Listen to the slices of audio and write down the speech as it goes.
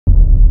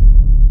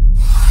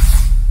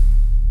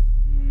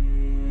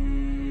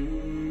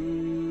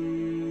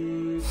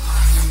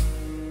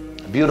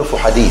Beautiful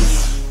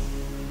hadith.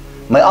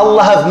 May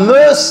Allah have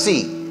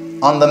mercy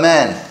on the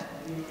man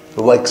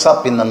who wakes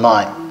up in the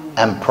night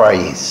and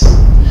prays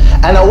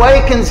and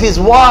awakens his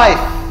wife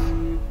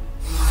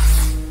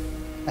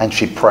and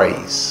she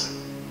prays.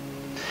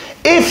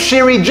 If she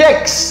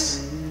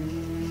rejects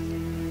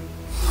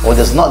or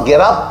does not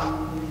get up,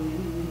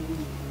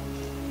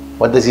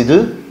 what does he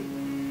do?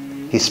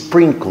 He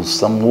sprinkles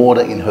some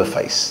water in her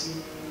face.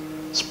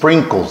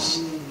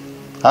 Sprinkles.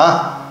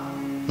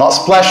 Not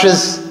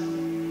splashes.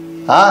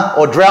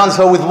 Or drowns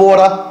her with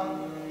water.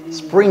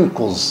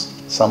 Sprinkles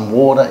some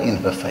water in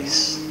her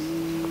face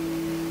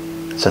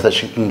so that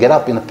she can get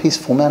up in a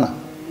peaceful manner,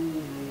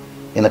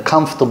 in a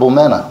comfortable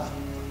manner,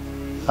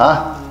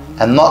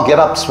 and not get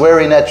up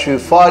swearing at you,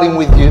 fighting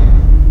with you,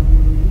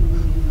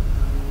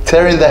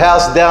 tearing the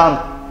house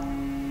down.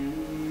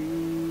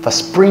 For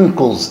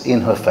sprinkles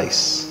in her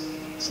face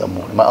some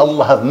water. May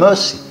Allah have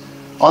mercy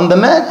on the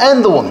man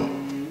and the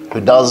woman who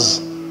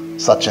does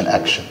such an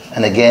action.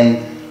 And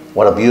again,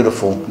 what a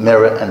beautiful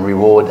merit and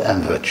reward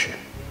and virtue.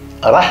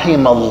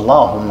 رحم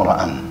الله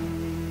امرأ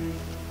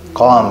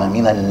قام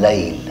من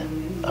الليل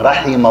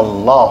رحم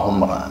الله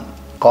امرأ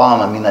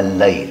قام من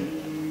الليل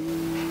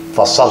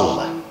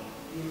فصلى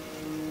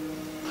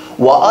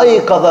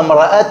وأيقظ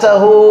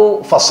امرأته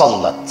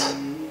فصلت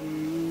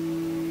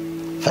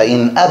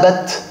فإن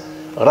أبت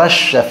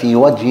رش في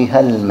وجهها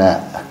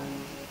الماء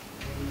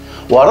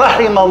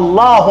ورحم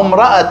الله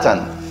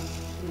امرأة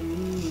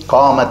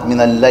قامت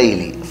من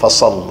الليل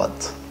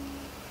فصلت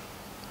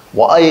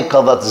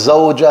وأيقظت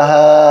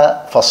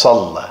زوجها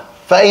فصلى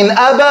فإن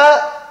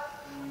أبى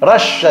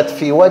رشت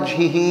في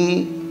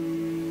وجهه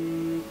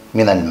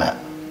من الماء.